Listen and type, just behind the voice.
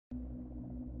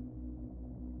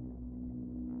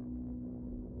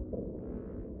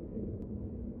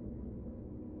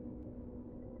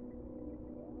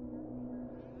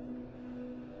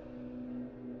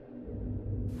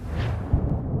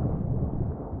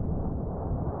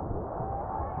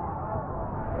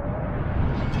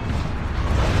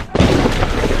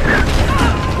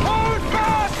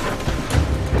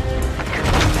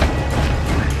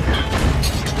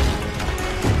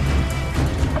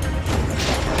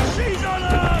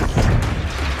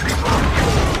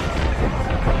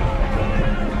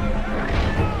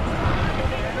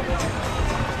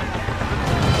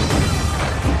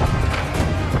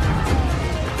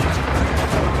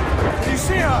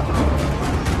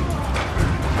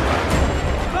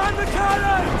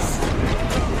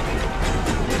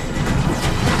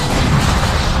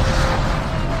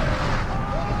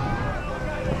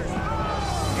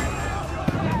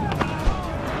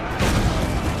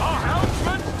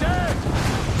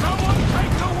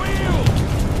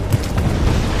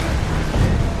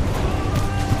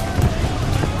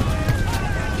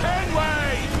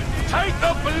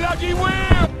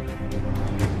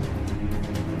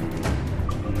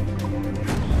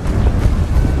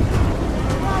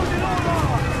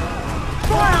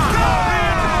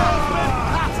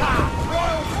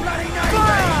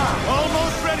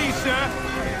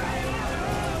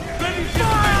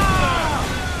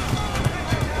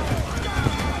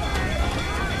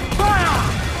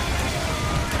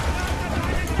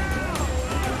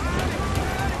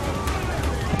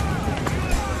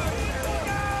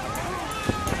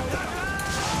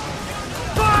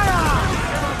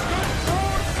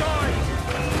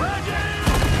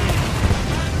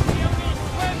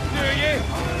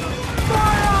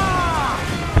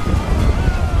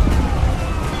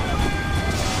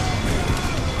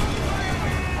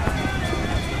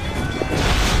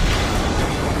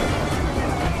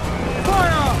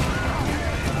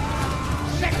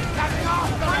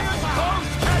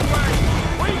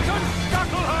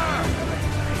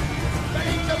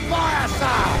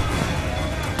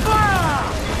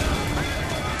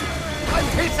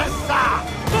sir!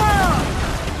 Fire!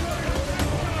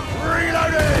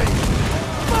 Reloading!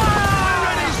 Fire!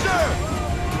 Ready, sir!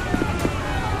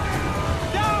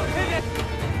 Don't hit it!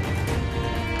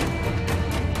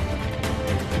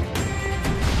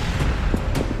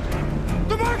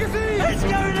 The magazine! Let's go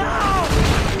now!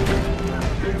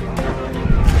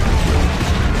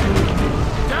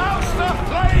 Douse the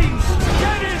flames!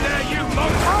 Get in there, you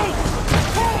mongrel!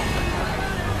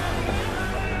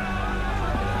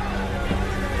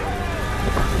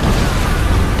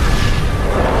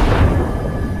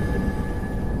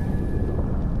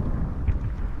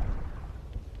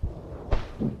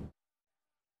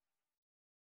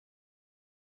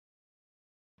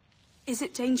 Is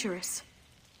it dangerous?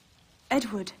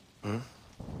 Edward? Hmm?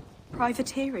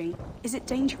 Privateering, is it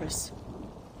dangerous?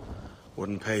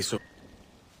 Wouldn't pay so...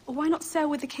 Why not sail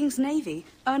with the King's Navy?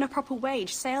 Earn a proper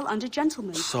wage, sail under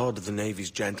gentlemen. Sod the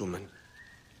Navy's gentlemen.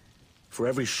 For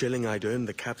every shilling I'd earn,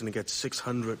 the captain gets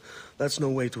 600. That's no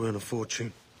way to earn a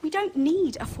fortune. We don't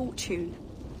need a fortune.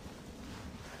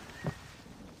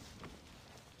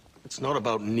 It's not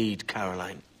about need,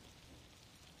 Caroline.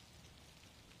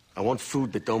 I want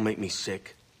food that don't make me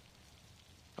sick.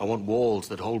 I want walls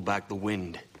that hold back the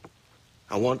wind.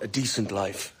 I want a decent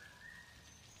life.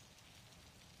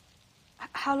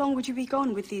 How long would you be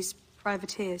gone with these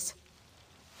privateers?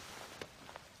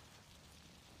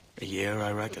 A year,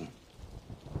 I reckon.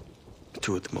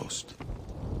 2 at the most.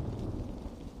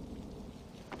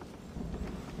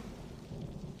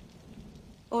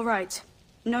 All right.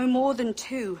 No more than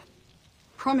 2.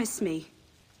 Promise me.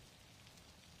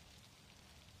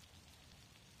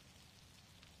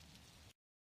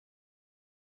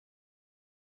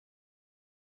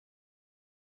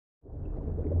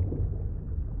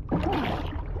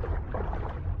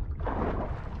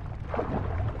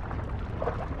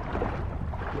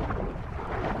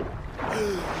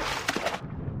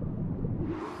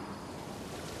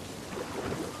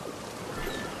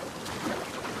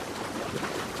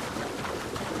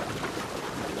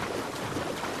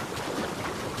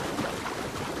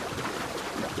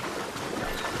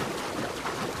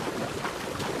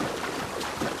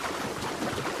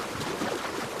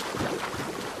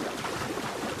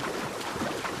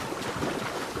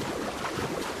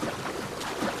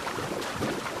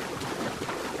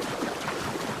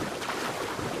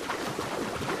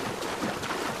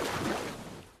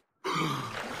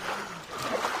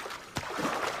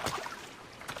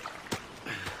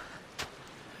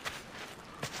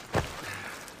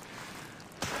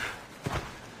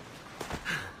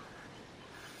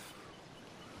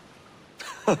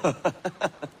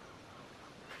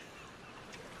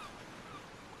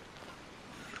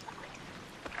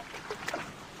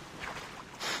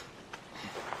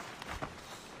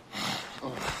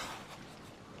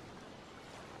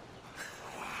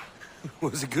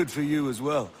 Was it good for you as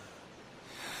well?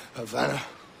 Havana.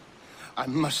 I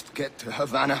must get to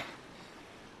Havana.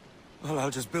 Well,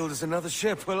 I'll just build us another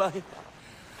ship, will I?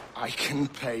 I can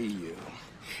pay you.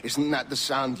 Isn't that the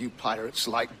sound you pirates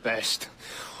like best?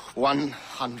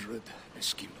 100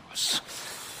 escudos.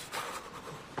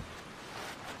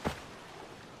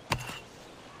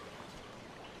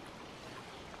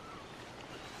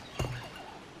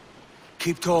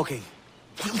 Keep talking.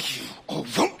 Will you, or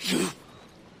won't you?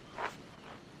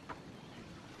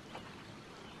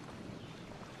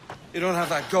 You don't have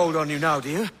that gold on you now, do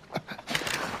you?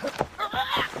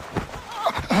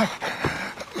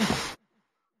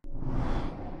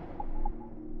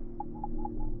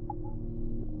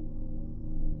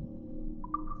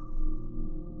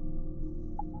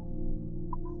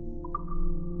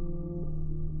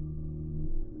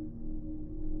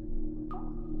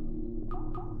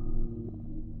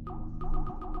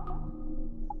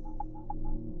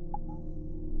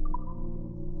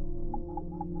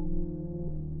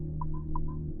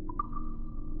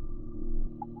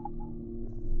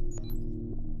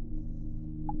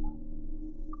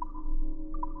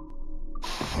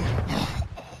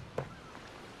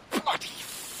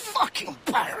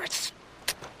 Pirates!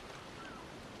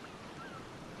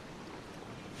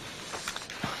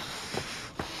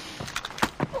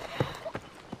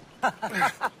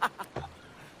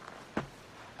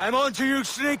 I'm on to you,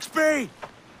 Snakesby!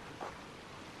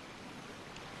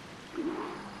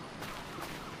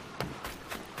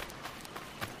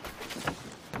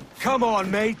 Come on,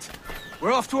 mate.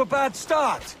 We're off to a bad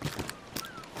start.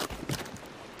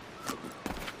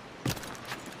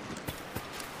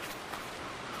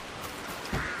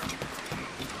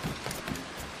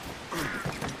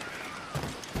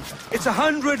 It's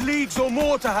 100 leagues or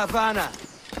more to Havana.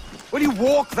 Will you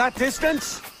walk that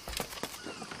distance?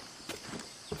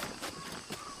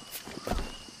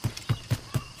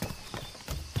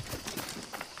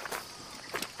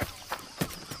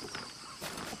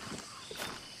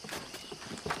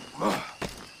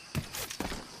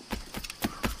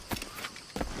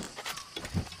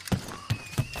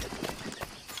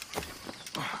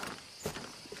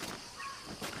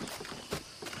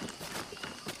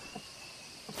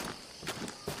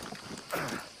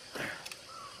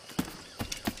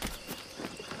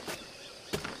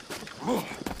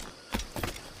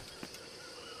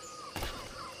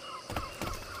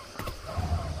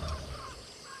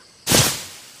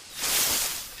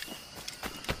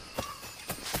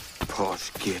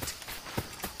 Posh git.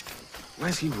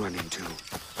 Where's he running to?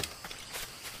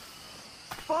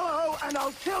 Follow and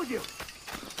I'll kill you!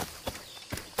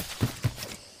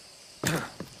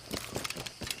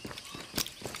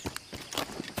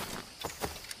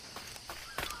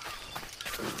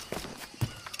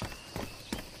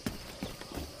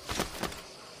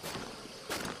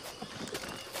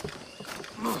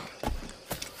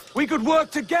 We could work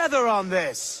together on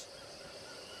this!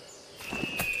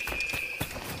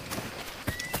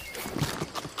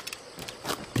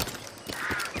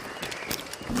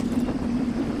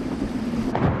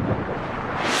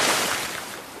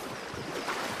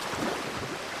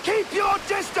 Keep your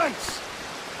distance!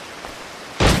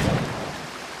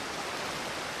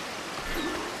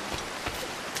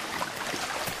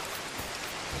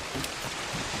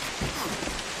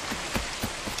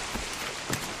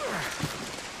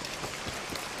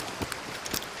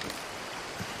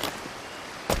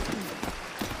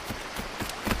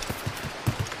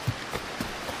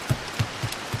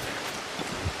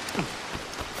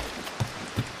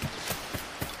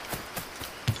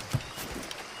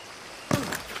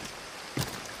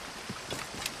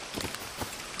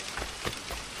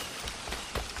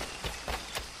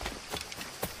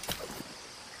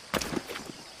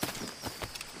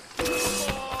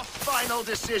 Final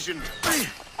decision.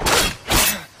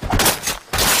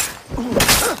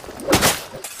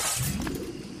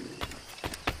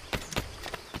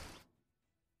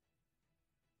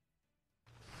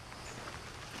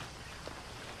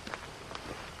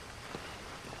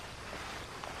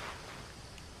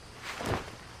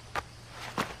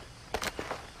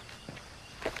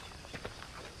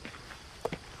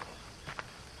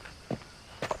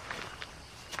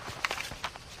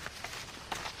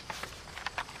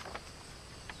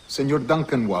 Senor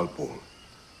Duncan Walpole,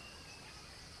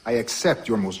 I accept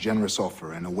your most generous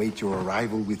offer and await your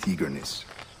arrival with eagerness.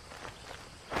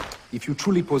 If you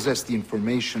truly possess the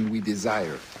information we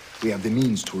desire, we have the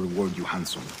means to reward you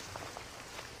handsomely.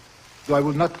 Though I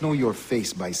will not know your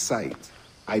face by sight,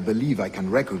 I believe I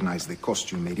can recognize the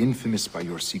costume made infamous by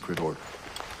your secret order.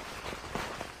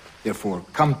 Therefore,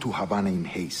 come to Havana in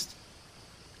haste,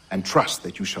 and trust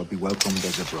that you shall be welcomed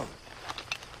as a brother.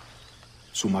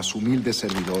 Su más humilde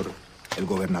servidor, el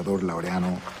gobernador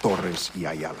Laureano Torres y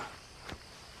Ayala.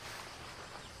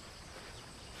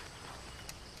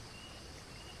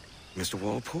 Mr.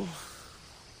 Walpole,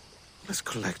 let's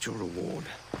collect your reward.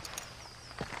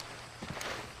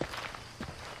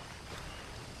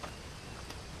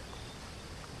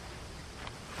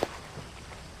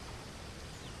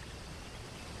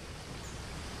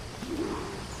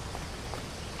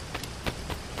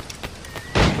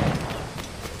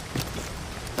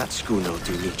 That schooner will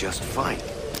do me just fine.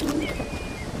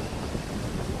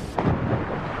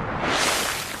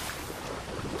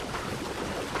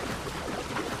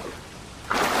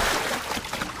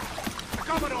 The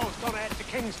Commodore's gone ahead to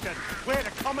Kingston. We're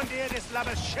to commandeer this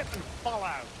lover's ship and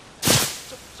follow.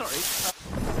 Sorry.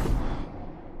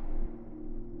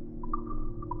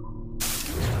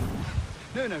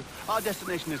 No. Our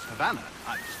destination is Havana.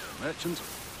 I'm just a merchant.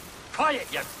 Quiet,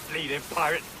 you bleeding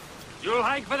pirate. You'll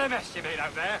hang for the mess you made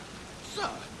out there. Sir,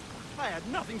 I had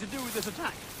nothing to do with this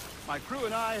attack. My crew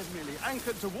and I have merely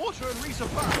anchored to water and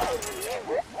resupply.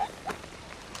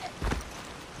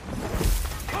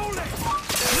 Hold it!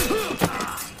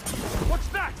 What's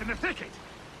that in the thicket?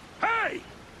 Hey!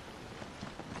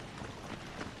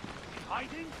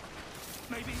 Hiding?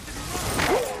 Maybe he didn't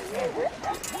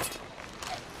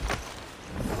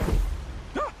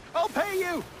run. I'll pay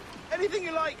you! Anything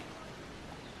you like.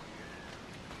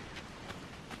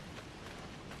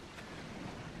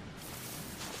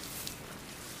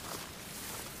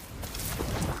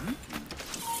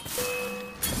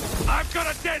 I've got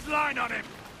a deadline on him!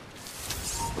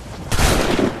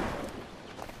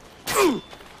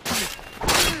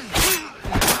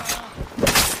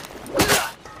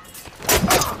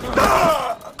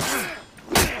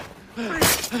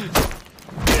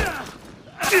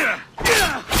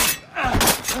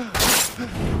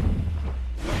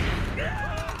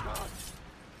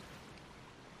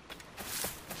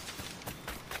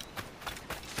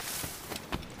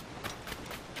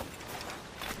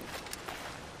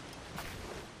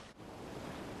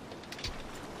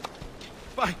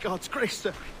 By God's grace,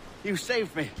 sir, you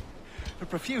saved me. A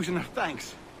profusion of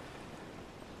thanks.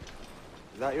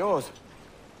 Is that yours?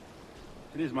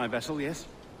 It is my vessel, yes.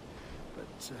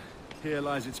 But here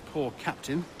lies its poor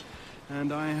captain,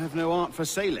 and I have no art for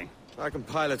sailing. I can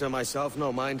pilot her myself,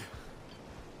 no mind.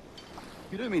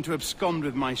 You don't mean to abscond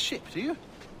with my ship, do you?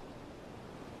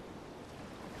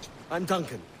 I'm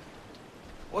Duncan.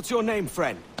 What's your name,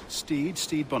 friend?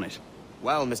 Steed Bonnet.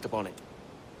 Well, Mr. Bonnet,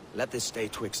 let this stay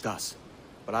twixt us.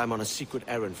 But I'm on a secret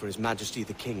errand for His Majesty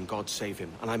the King, God save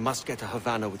him, and I must get to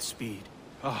Havana with speed.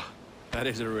 Oh, that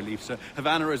is a relief, sir.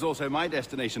 Havana is also my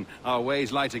destination. Our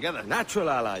ways lie together. Natural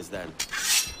allies, then.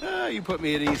 Ah, you put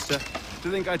me at ease, sir. To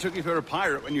think I took you for a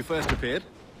pirate when you first appeared.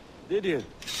 Did you?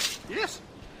 Yes.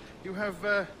 You have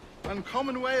an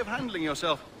uncommon way of handling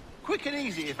yourself. Quick and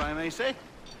easy, if I may say.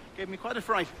 Gave me quite a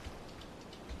fright.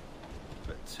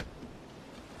 But,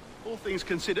 all things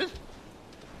considered,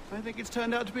 I think it's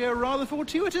turned out to be a rather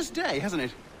fortuitous day, hasn't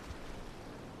it?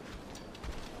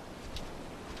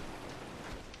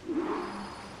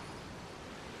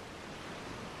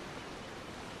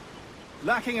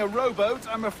 Lacking a rowboat,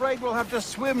 I'm afraid we'll have to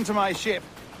swim to my ship.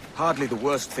 Hardly the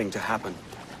worst thing to happen.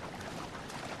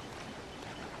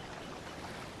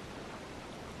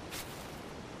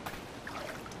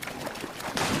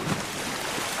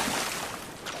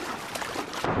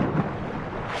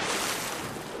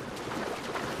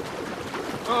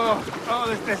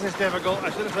 This is difficult. I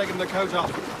should have taken the coat off.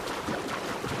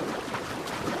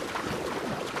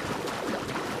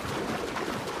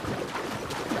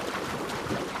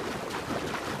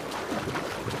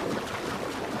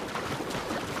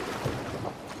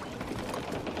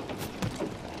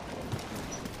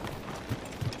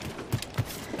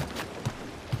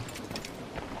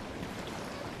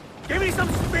 Give me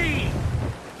some speed!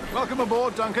 Welcome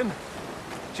aboard, Duncan.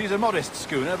 She's a modest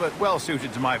schooner, but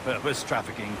well-suited to my purpose,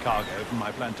 trafficking cargo from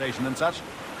my plantation and such.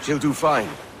 She'll do fine.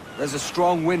 There's a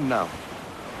strong wind now.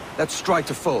 Let's strike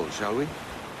to full, shall we?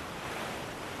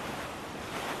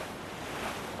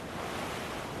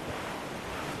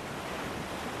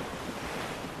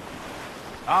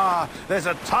 Ah, there's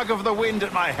a tug of the wind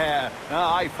at my hair.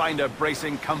 Ah, I find a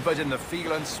bracing comfort in the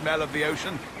feel and smell of the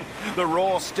ocean. The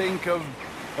raw stink of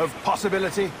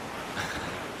possibility.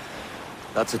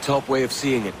 That's a top way of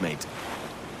seeing it, mate.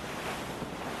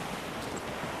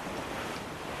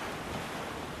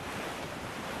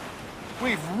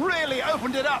 We've really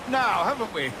opened it up now,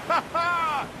 haven't we? Ha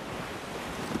ha!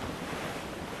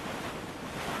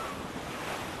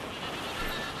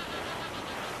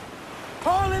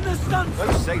 All in the stunts!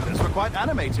 Those sailors were quite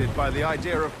animated by the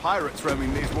idea of pirates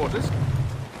roaming these waters.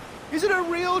 Is it a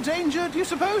real danger, do you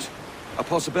suppose? A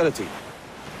possibility.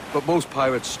 But most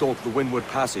pirates stalk the windward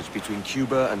passage between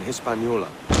Cuba and Hispaniola.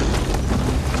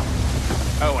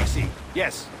 Oh, I see.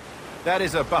 Yes. That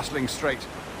is a bustling strait.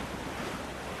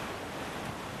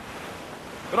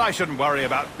 But I shouldn't worry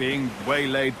about being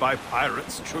waylaid by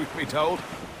pirates, truth be told.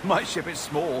 My ship is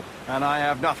small, and I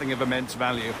have nothing of immense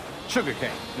value.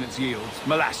 Sugarcane and its yields,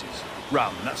 molasses,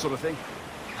 rum, that sort of thing.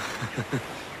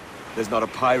 There's not a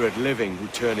pirate living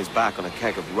who'd turn his back on a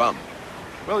keg of rum.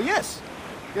 Well, yes.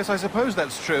 Yes, I suppose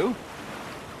that's true.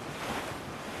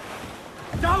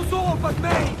 Those all but me!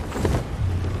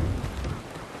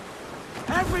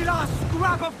 Every last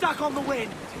scrap of duck on the wind!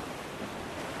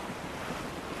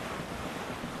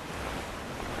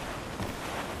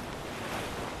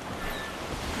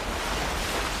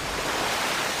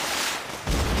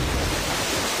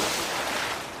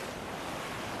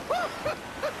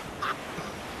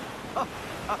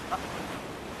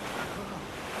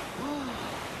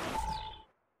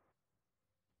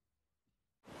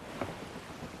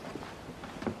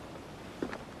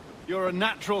 You're a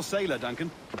natural sailor, Duncan.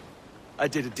 I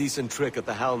did a decent trick at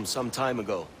the helm some time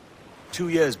ago. 2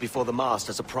 years before the mast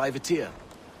as a privateer.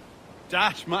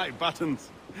 Dash my buttons.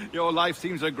 Your life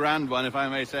seems a grand one, if I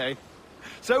may say.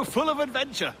 So full of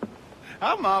adventure.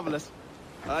 How marvelous.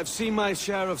 I've seen my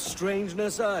share of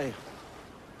strangeness, aye.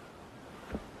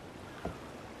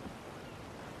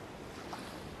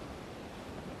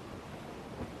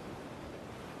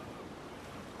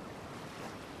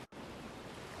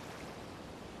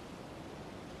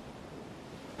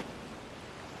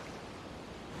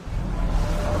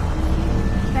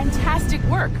 Fantastic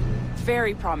work.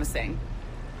 Very promising.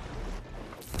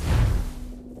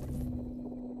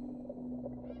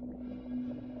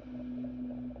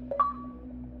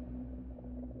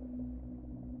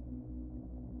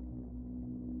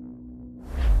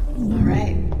 All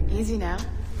right, easy now.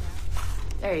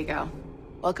 There you go.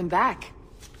 Welcome back.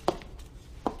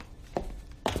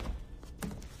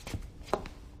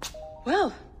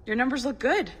 Well, your numbers look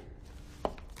good.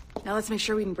 Now let's make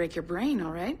sure we can break your brain,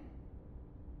 all right?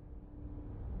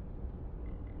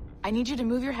 I need you to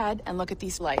move your head and look at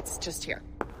these lights, just here.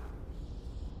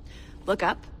 Look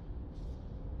up.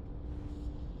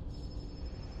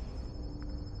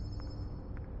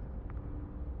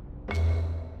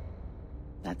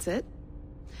 That's it.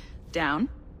 Down.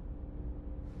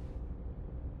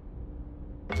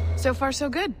 So far, so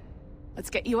good.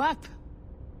 Let's get you up.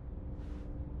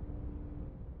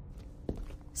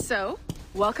 So,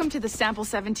 welcome to the Sample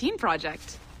 17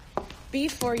 project.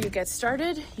 Before you get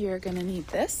started, you're gonna need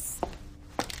this.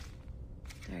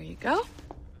 There you go.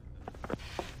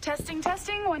 Testing,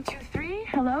 testing, 1, 2, 3.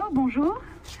 Hello, bonjour.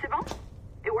 C'est bon?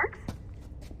 It works?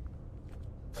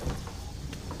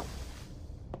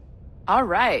 All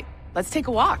right, let's take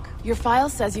a walk. Your file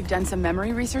says you've done some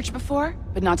memory research before,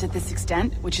 but not to this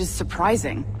extent, which is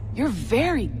surprising. You're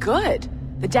very good.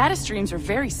 The data streams are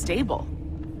very stable.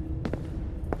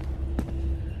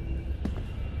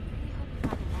 I hope you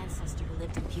found an ancestor who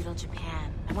lived in feudal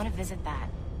Japan. I want to visit that.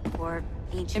 Or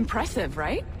ancient... Impressive,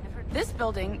 right? This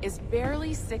building is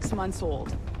barely 6 months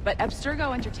old, but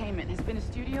Abstergo Entertainment has been a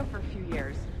studio for a few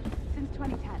years, since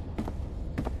 2010.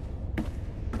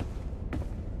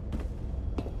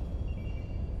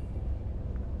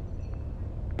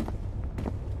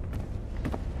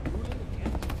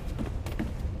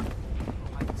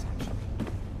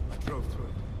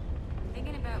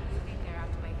 Thinking about moving there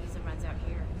after my visa runs out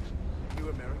here. You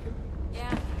American?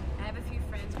 Yeah, I have a few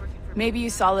friends working for... Maybe you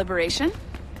saw Liberation?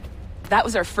 That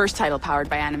was our first title powered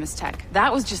by Animus Tech.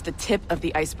 That was just the tip of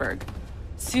the iceberg.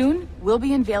 Soon, we'll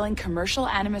be unveiling commercial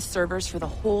Animus servers for the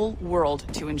whole world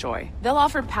to enjoy. They'll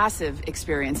offer passive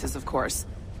experiences, of course.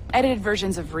 Edited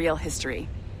versions of real history.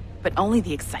 But only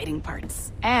the exciting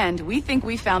parts. And we think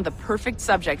we found the perfect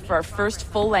subject for our first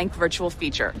full-length virtual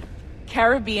feature.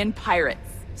 Caribbean pirates.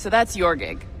 So that's your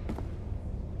gig.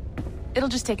 It'll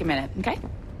just take a minute, okay?